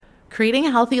Creating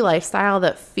a healthy lifestyle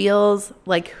that feels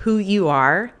like who you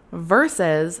are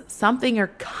versus something you're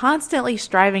constantly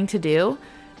striving to do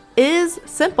is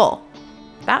simple.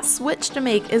 That switch to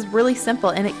make is really simple,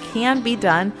 and it can be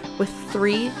done with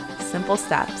 3 simple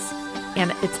steps.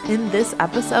 And it's in this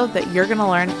episode that you're going to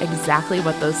learn exactly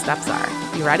what those steps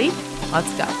are. You ready?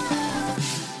 Let's go.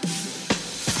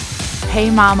 Hey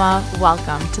mama,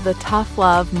 welcome to the Tough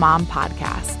Love Mom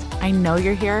Podcast. I know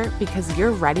you're here because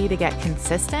you're ready to get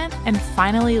consistent and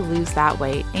finally lose that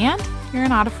weight, and you're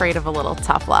not afraid of a little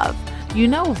tough love. You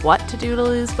know what to do to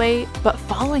lose weight, but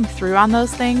following through on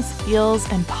those things feels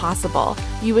impossible.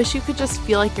 You wish you could just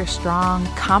feel like your strong,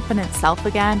 confident self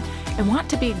again and want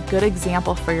to be a good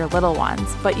example for your little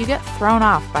ones, but you get thrown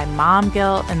off by mom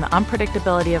guilt and the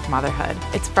unpredictability of motherhood.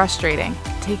 It's frustrating.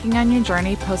 Taking on your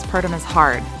journey postpartum is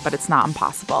hard, but it's not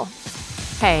impossible.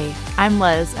 Hey, I'm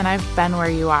Liz, and I've been where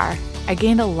you are. I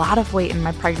gained a lot of weight in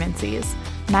my pregnancies,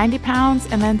 90 pounds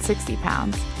and then 60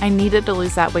 pounds. I needed to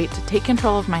lose that weight to take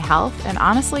control of my health and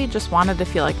honestly just wanted to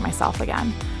feel like myself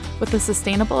again. With a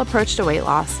sustainable approach to weight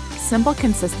loss, simple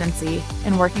consistency,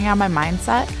 and working on my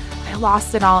mindset, I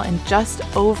lost it all in just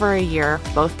over a year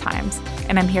both times,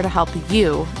 and I'm here to help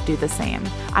you do the same.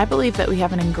 I believe that we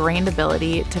have an ingrained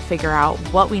ability to figure out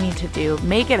what we need to do,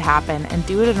 make it happen, and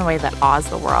do it in a way that awes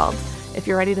the world. If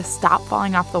you're ready to stop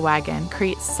falling off the wagon,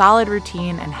 create solid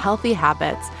routine and healthy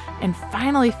habits, and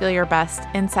finally feel your best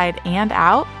inside and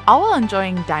out, all while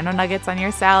enjoying dino nuggets on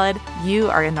your salad, you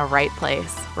are in the right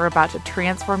place. We're about to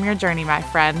transform your journey, my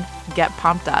friend. Get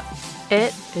pumped up.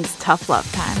 It is tough love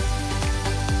time.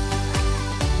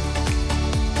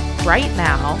 Right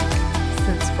now,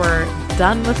 since we're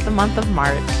done with the month of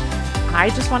March, I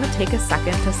just want to take a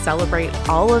second to celebrate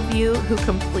all of you who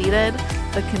completed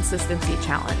the Consistency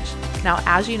Challenge. Now,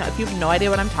 as you know, if you have no idea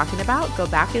what I'm talking about, go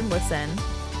back and listen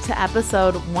to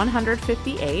episode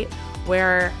 158,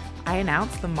 where I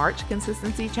announced the March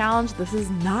Consistency Challenge. This is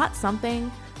not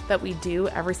something that we do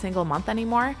every single month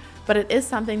anymore, but it is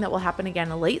something that will happen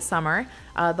again in late summer.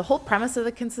 The whole premise of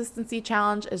the Consistency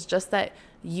Challenge is just that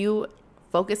you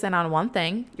focus in on one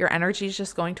thing. Your energy is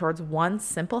just going towards one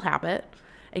simple habit,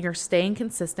 and you're staying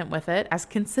consistent with it, as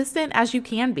consistent as you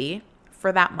can be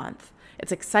for that month.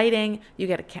 It's exciting. You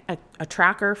get a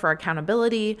tracker for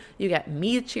accountability. You get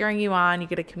me cheering you on. You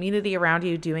get a community around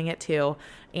you doing it too.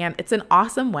 And it's an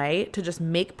awesome way to just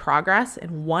make progress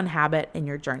in one habit in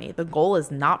your journey. The goal is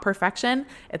not perfection.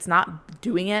 It's not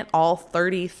doing it all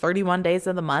 30, 31 days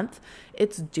of the month.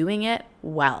 It's doing it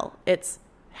well. It's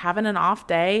having an off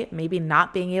day, maybe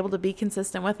not being able to be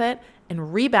consistent with it,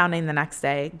 and rebounding the next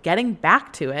day, getting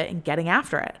back to it and getting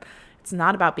after it. It's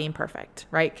not about being perfect,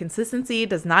 right? Consistency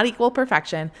does not equal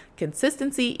perfection.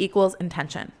 Consistency equals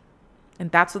intention.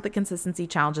 And that's what the Consistency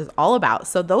Challenge is all about.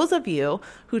 So those of you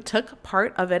who took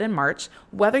part of it in March,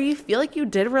 whether you feel like you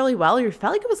did really well or you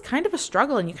felt like it was kind of a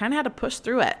struggle and you kind of had to push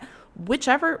through it,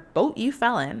 whichever boat you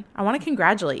fell in, I want to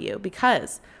congratulate you,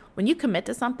 because when you commit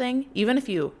to something, even if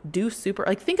you do super,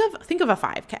 like think of a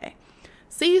 5K.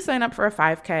 Say you sign up for a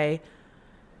 5K,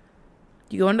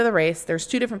 you go into the race, there's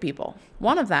 2 different people.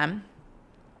 One of them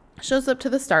shows up to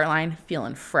the start line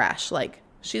feeling fresh, like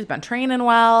she's been training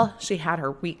well, she had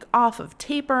her week off of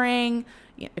tapering.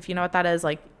 If you know what that is,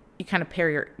 like you kind of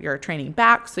pare your training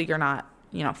back so you're not,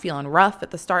 feeling rough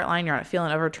at the start line, you're not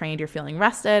feeling overtrained, you're feeling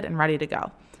rested and ready to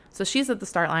go. So she's at the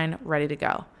start line, ready to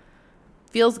go.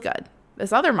 Feels good.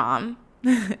 This other mom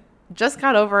just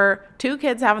got over 2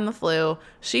 kids having the flu.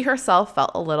 She herself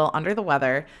felt a little under the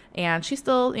weather, and she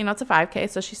still, it's a 5K,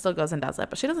 so she still goes and does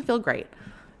it, but she doesn't feel great.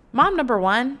 Mom number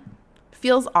 1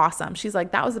 feels awesome. She's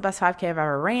like, that was the best 5K I've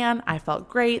ever ran. I felt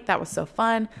great. That was so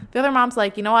fun. The other mom's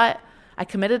like, you know what? I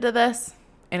committed to this,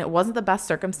 and it wasn't the best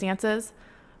circumstances.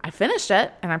 I finished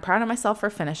it, and I'm proud of myself for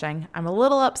finishing. I'm a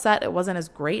little upset it wasn't as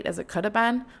great as it could have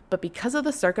been, but because of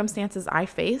the circumstances I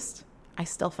faced, I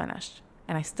still finished,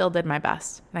 and I still did my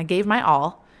best, and I gave my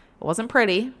all. It wasn't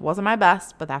pretty, it wasn't my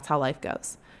best, but that's how life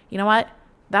goes. You know what?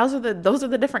 Those are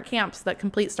the different camps that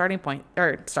complete starting point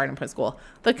school,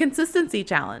 the Consistency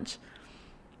Challenge.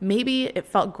 Maybe it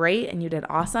felt great and you did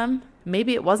awesome.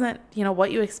 Maybe it wasn't,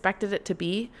 what you expected it to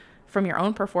be from your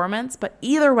own performance, but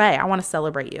either way, I want to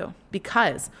celebrate you,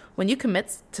 because when you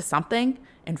commit to something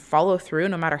and follow through,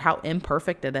 no matter how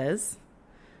imperfect it is,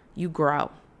 you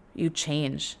grow. You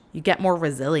change, you get more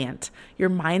resilient, your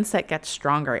mindset gets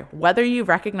stronger, whether you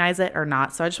recognize it or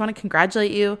not. So I just want to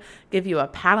congratulate you, give you a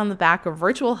pat on the back, a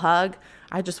virtual hug.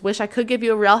 I just wish I could give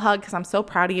you a real hug because I'm so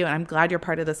proud of you and I'm glad you're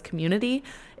part of this community.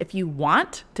 If you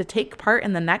want to take part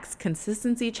in the next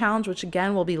Consistency Challenge, which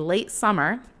again will be late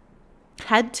summer,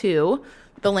 head to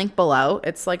the link below.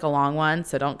 It's like a long one,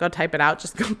 so don't go type it out.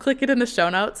 Just go click it in the show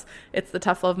notes. It's the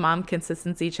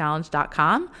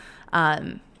toughlovemomconsistencychallenge.com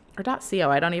or .co.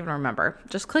 I don't even remember.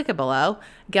 Just click it below.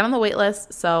 Get on the wait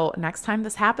list. So next time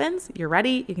this happens, you're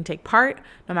ready. You can take part.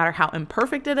 No matter how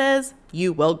imperfect it is,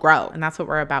 you will grow. And that's what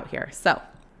we're about here. So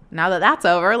now that that's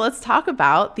over, let's talk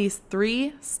about these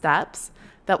 3 steps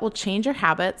that will change your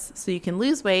habits so you can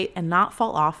lose weight and not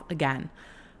fall off again.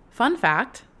 Fun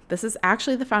fact, this is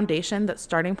actually the foundation that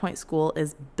Starting Point School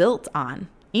is built on,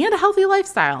 and a healthy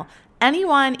lifestyle.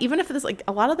 Anyone, even if it's like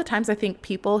a lot of the times I think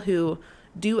people who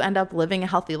do end up living a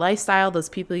healthy lifestyle, those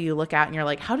people you look at and you're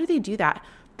like, how do they do that?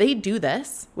 They do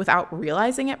this without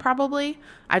realizing it probably.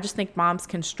 I just think moms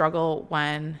can struggle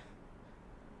when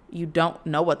you don't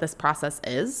know what this process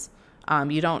is.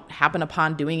 You don't happen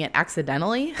upon doing it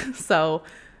accidentally. So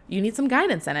you need some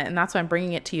guidance in it. And that's why I'm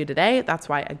bringing it to you today. That's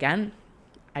why, again,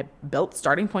 I built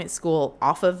Starting Point School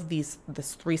off of this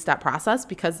 3-step process,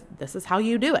 because this is how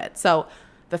you do it. So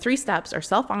the 3 steps are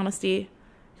self-honesty,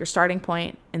 your starting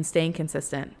point, and staying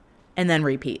consistent, and then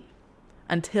repeat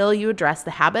until you address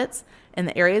the habits and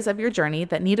the areas of your journey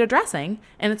that need addressing,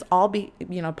 and it's all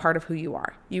part of who you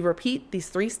are. You repeat these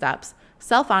 3 steps: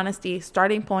 self-honesty,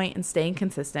 starting point, and staying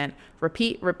consistent.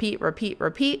 Repeat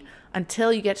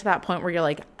until you get to that point where you're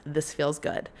like, this feels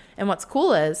good. And what's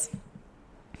cool is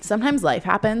sometimes life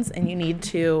happens and you need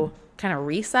to kind of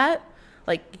reset.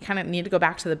 Like, you kind of need to go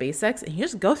back to the basics, and you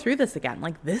just go through this again.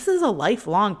 Like, this is a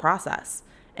lifelong process,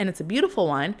 and it's a beautiful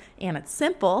one, and it's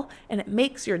simple, and it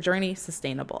makes your journey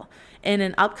sustainable. In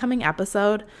an upcoming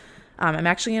episode, I'm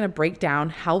actually going to break down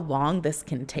how long this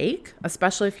can take,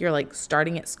 especially if you're like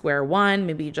starting at square one,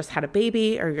 maybe you just had a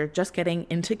baby, or you're just getting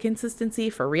into consistency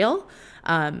for real.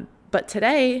 But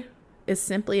today is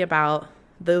simply about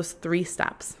those 3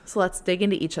 steps. So let's dig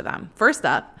into each of them. First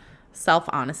up,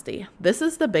 self-honesty. This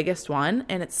is the biggest one,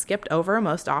 and it's skipped over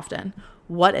most often.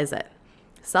 What is it?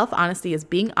 Self-honesty is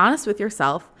being honest with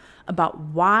yourself about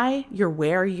why you're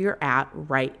where you're at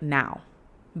right now.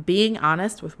 Being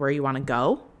honest with where you want to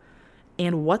go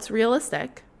and what's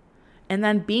realistic, and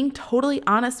then being totally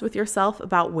honest with yourself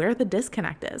about where the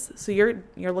disconnect is. So you're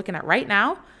looking at right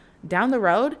now, down the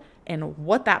road, and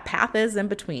what that path is in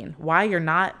between, why you're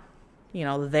not,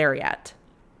 there yet.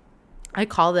 I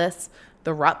call this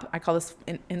the RUP. I call this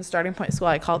in Starting Point School,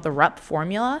 I call it the RUP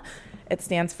formula. It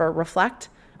stands for reflect,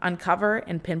 uncover,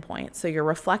 and pinpoint. So you're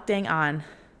reflecting on,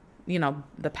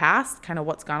 the past, kind of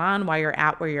what's gone on, why you're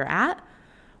at where you're at,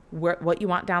 what you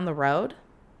want down the road.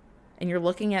 And you're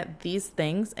looking at these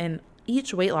things in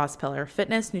each weight loss pillar: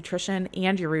 fitness, nutrition,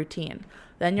 and your routine.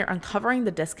 Then you're uncovering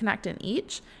the disconnect in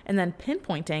each, and then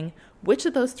pinpointing which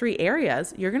of those 3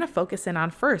 areas you're going to focus in on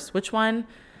first. Which one,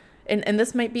 and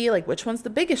this might be like, which one's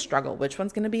the biggest struggle? Which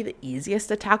one's going to be the easiest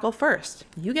to tackle first?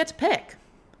 You get to pick,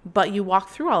 but you walk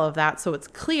through all of that so it's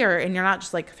clear, and you're not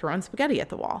just like throwing spaghetti at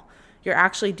the wall. You're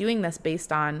actually doing this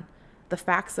based on the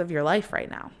facts of your life right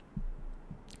now.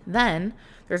 Then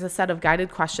there's a set of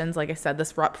guided questions. Like I said,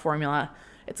 this RUP formula,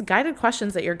 it's guided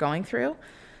questions that you're going through,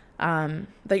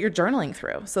 that you're journaling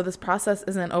through. So this process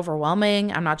isn't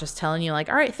overwhelming. I'm not just telling you like,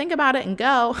 all right, think about it and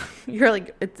go. You're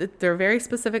like, they're very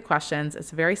specific questions.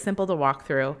 It's very simple to walk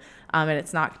through, and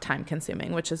it's not time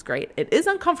consuming, which is great. It is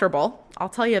uncomfortable, I'll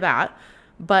tell you that.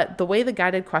 But the way the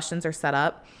guided questions are set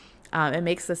up, it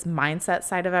makes this mindset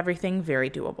side of everything very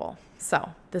doable.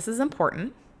 So this is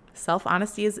important.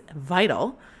 Self-honesty is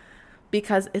vital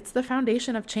because it's the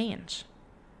foundation of change.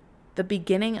 The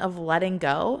beginning of letting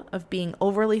go of being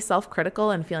overly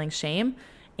self-critical and feeling shame.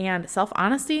 And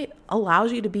self-honesty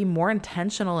allows you to be more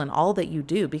intentional in all that you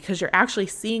do, because you're actually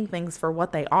seeing things for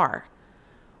what they are.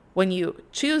 When you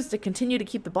choose to continue to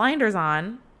keep the blinders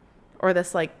on, or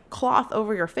this like cloth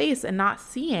over your face, and not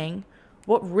seeing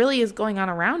what really is going on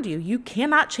around you, you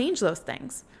cannot change those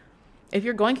things. If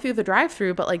you're going through the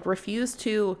drive-through but like refuse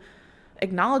to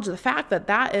acknowledge the fact that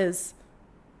that is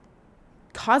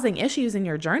causing issues in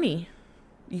your journey,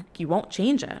 you won't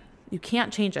change it. You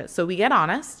can't change it. So we get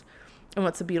honest. And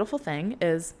what's a beautiful thing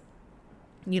is,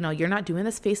 you're not doing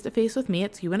this face-to-face with me.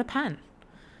 It's you and a pen.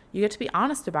 You get to be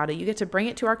honest about it. You get to bring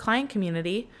it to our client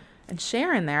community and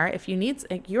share in there if you need.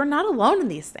 You're not alone in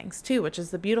these things too, which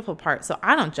is the beautiful part. So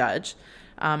I don't judge.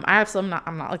 I'm not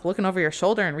like looking over your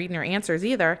shoulder and reading your answers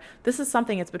either. This is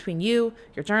something, it's between you,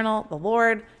 your journal, the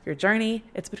Lord, your journey.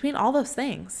 It's between all those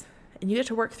things, and you get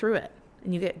to work through it,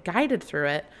 and you get guided through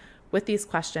it with these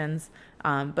questions.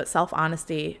 But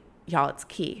self-honesty, y'all, it's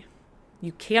key.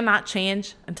 You cannot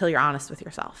change until you're honest with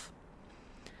yourself.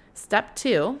 Step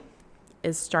 2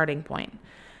 is starting point.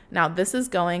 Now, this is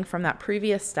going from that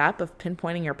previous step of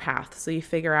pinpointing your path. So you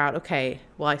figure out, okay,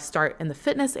 well, I start in the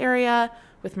fitness area.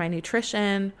 with my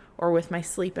nutrition, or with my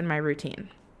sleep and my routine.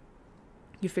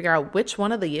 You figure out which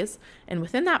one of these, and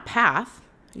within that path,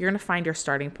 you're going to find your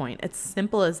starting point. It's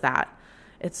simple as that.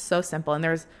 It's so simple. And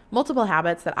there's multiple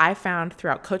habits that I found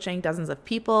throughout coaching dozens of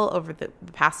people over the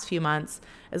past few months,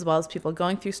 as well as people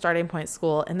going through Starting Point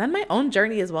School, and then my own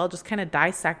journey as well, just kind of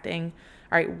dissecting,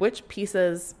 all right, which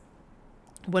pieces,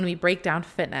 when we break down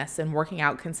fitness and working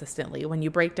out consistently, when you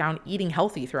break down eating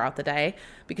healthy throughout the day,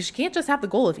 because you can't just have the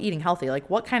goal of eating healthy. Like,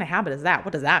 what kind of habit is that?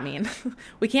 What does that mean?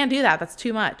 We can't do that. That's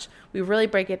too much. We really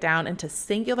break it down into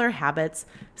singular habits,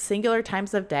 singular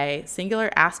times of day,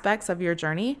 singular aspects of your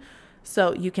journey,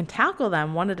 so you can tackle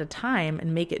them one at a time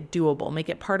and make it doable, make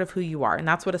it part of who you are. And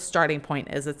that's what a starting point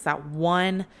is. It's that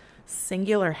one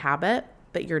singular habit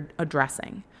that you're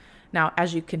addressing. Now,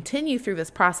 as you continue through this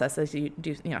process, as you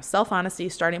do, self-honesty,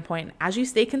 starting point, as you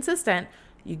stay consistent,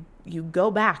 you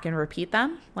go back and repeat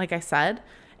them, like I said,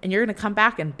 and you're going to come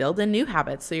back and build in new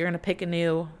habits. So you're going to pick a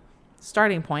new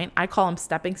starting point. I call them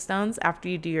stepping stones after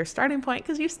you do your starting point,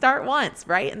 because you start once,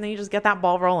 right? And then you just get that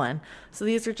ball rolling. So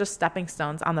these are just stepping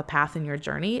stones on the path in your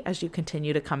journey as you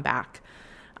continue to come back.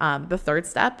 The third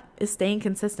step is staying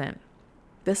consistent.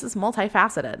 This is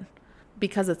multifaceted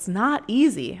because it's not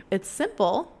easy. It's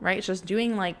simple, right? It's just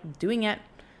doing it,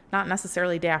 not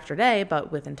necessarily day after day,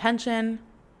 but with intention,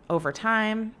 over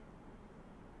time,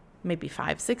 maybe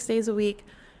 5-6 days a week.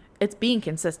 It's being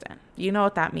consistent. You know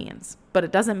what that means, but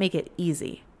it doesn't make it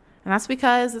easy. And that's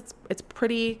because it's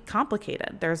pretty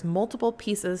complicated. There's multiple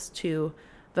pieces to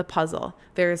the puzzle.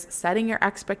 There's setting your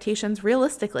expectations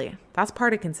realistically. That's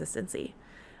part of consistency.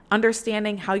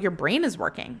 Understanding how your brain is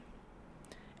working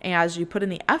as you put in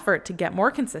the effort to get more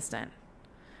consistent.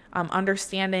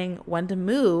 Understanding when to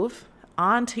move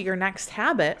on to your next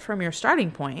habit from your starting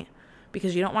point,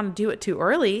 because you don't want to do it too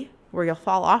early where you'll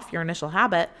fall off your initial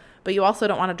habit, but you also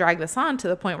don't want to drag this on to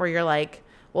the point where you're like,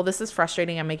 well, this is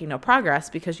frustrating, I'm making no progress,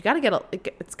 because you got to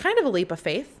it's kind of a leap of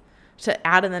faith to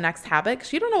add in the next habit,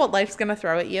 because you don't know what life's going to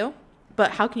throw at you,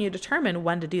 but how can you determine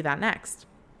when to do that next?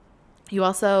 You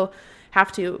also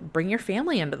have to bring your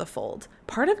family into the fold.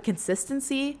 Part of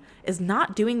consistency is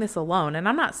not doing this alone. And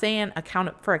I'm not saying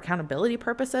for accountability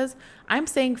purposes, I'm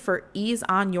saying for ease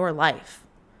on your life.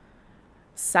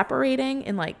 Separating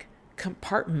and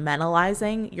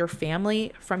compartmentalizing your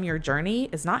family from your journey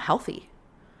is not healthy,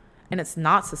 and it's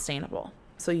not sustainable.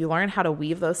 So you learn how to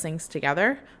weave those things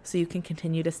together so you can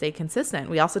continue to stay consistent.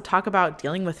 We also talk about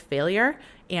dealing with failure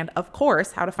and, of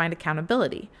course, how to find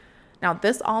accountability. Now,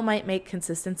 this all might make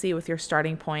consistency with your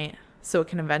starting point so it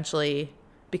can eventually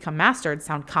become mastered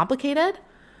sound complicated,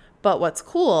 but what's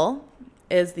cool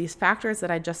is these factors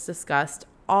that I just discussed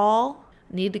all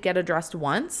need to get addressed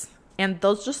once, and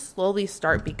those just slowly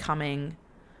start becoming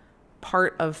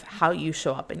part of how you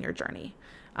show up in your journey.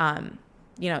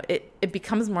 It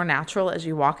becomes more natural as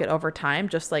you walk it over time,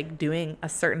 just like doing a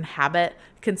certain habit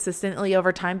consistently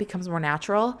over time becomes more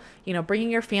natural. Bringing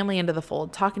your family into the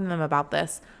fold, talking to them about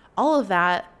this, all of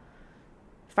that,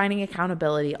 finding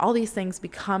accountability, all these things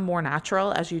become more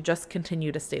natural as you just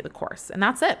continue to stay the course. And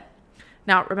that's it.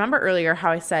 Now, remember earlier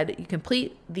how I said you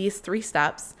complete these 3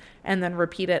 steps and then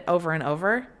repeat it over and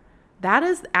over? That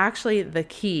is actually the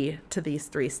key to these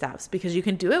 3 steps, because you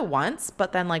can do it once,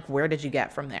 but then where did you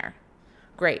get from there?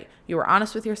 Great. You were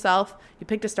honest with yourself. You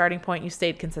picked a starting point. You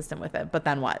stayed consistent with it. But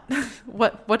then what?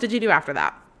 What did you do after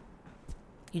that?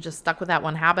 You just stuck with that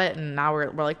one habit, and now we're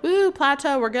like, woo,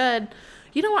 plateau, we're good.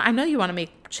 You know what? I know you want to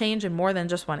make change in more than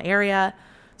just one area.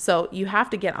 So you have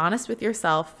to get honest with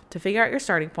yourself to figure out your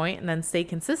starting point and then stay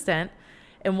consistent.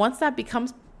 And once that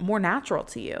becomes more natural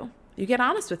to you, you get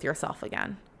honest with yourself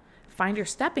again. Find your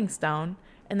stepping stone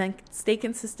and then stay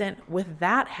consistent with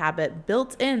that habit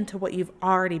built into what you've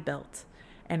already built,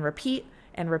 and repeat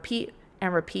and repeat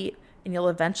and repeat. And you'll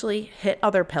eventually hit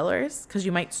other pillars, because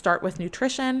you might start with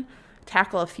nutrition,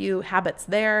 tackle a few habits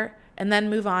there, and then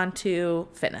move on to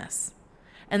fitness,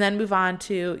 and then move on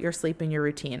to your sleep and your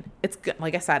routine. It's good.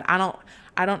 Like I said, I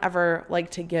don't ever like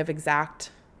to give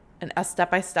a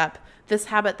step-by-step, this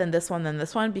habit, then this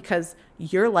one, because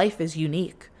your life is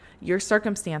unique. Your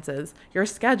circumstances, your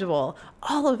schedule,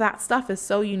 all of that stuff is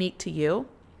so unique to you.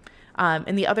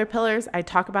 And the other pillars, I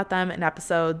talk about them in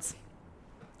episodes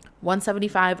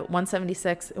 175,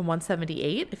 176, and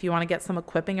 178, if you want to get some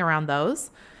equipping around those.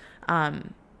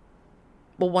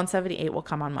 178 will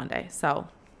come on Monday. So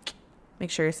make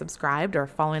sure you're subscribed or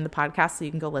following the podcast so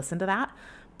you can go listen to that.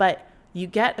 But you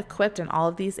get equipped in all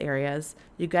of these areas.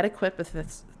 You get equipped with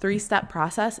this 3-step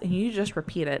process, and you just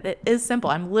repeat it. It is simple.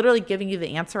 I'm literally giving you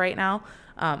the answer right now.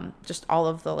 Just all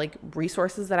of the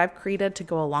resources that I've created to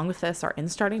go along with this are in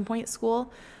Starting Point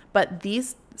School. But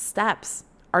these steps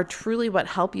are truly what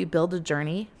help you build a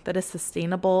journey that is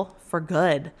sustainable for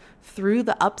good through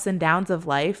the ups and downs of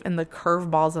life and the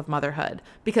curveballs of motherhood,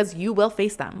 because you will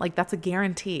face them. Like, that's a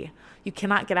guarantee. You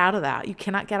cannot get out of that. You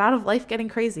cannot get out of life getting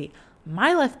crazy.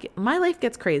 My life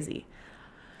gets crazy.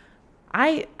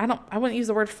 I wouldn't use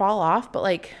the word fall off, but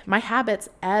like my habits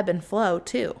ebb and flow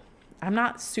too. I'm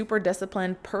not super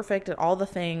disciplined, perfect at all the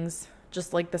things,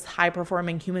 just like this high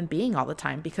performing human being all the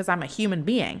time, because I'm a human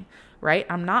being, right?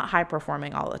 I'm not high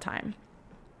performing all the time.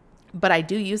 But I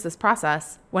do use this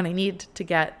process when I need to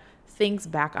get things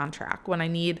back on track, when I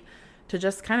need to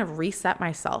just kind of reset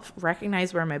myself,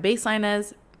 recognize where my baseline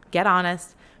is, get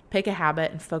honest, pick a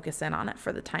habit, and focus in on it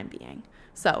for the time being.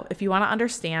 So if you want to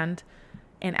understand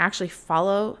and actually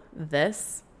follow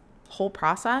this whole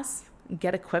process,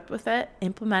 get equipped with it,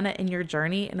 implement it in your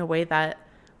journey in a way that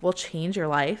will change your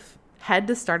life, head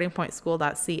to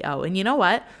startingpointschool.co. And you know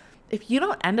what? If you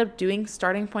don't end up doing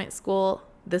Starting Point School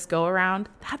this go around,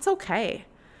 that's okay.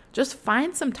 Just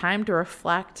find some time to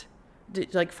reflect,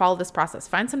 like follow this process.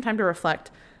 Find some time to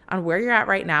reflect on where you're at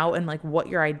right now and like what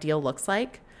your ideal looks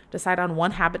like. Decide on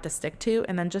one habit to stick to,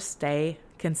 and then just stay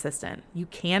consistent. You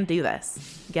can do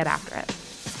this. Get after it.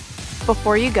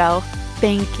 Before you go,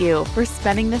 thank you for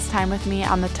spending this time with me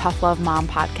on the Tough Love Mom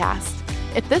podcast.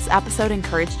 If this episode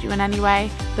encouraged you in any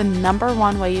way, the number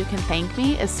one way you can thank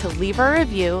me is to leave a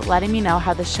review letting me know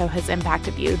how the show has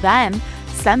impacted you. Then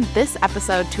send this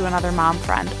episode to another mom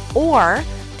friend, or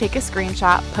take a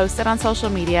screenshot, post it on social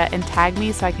media, and tag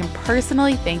me so I can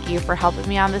personally thank you for helping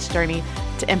me on this journey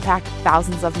to impact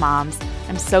thousands of moms.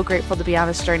 I'm so grateful to be on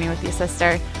this journey with you,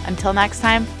 sister. Until next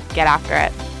time, get after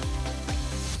it.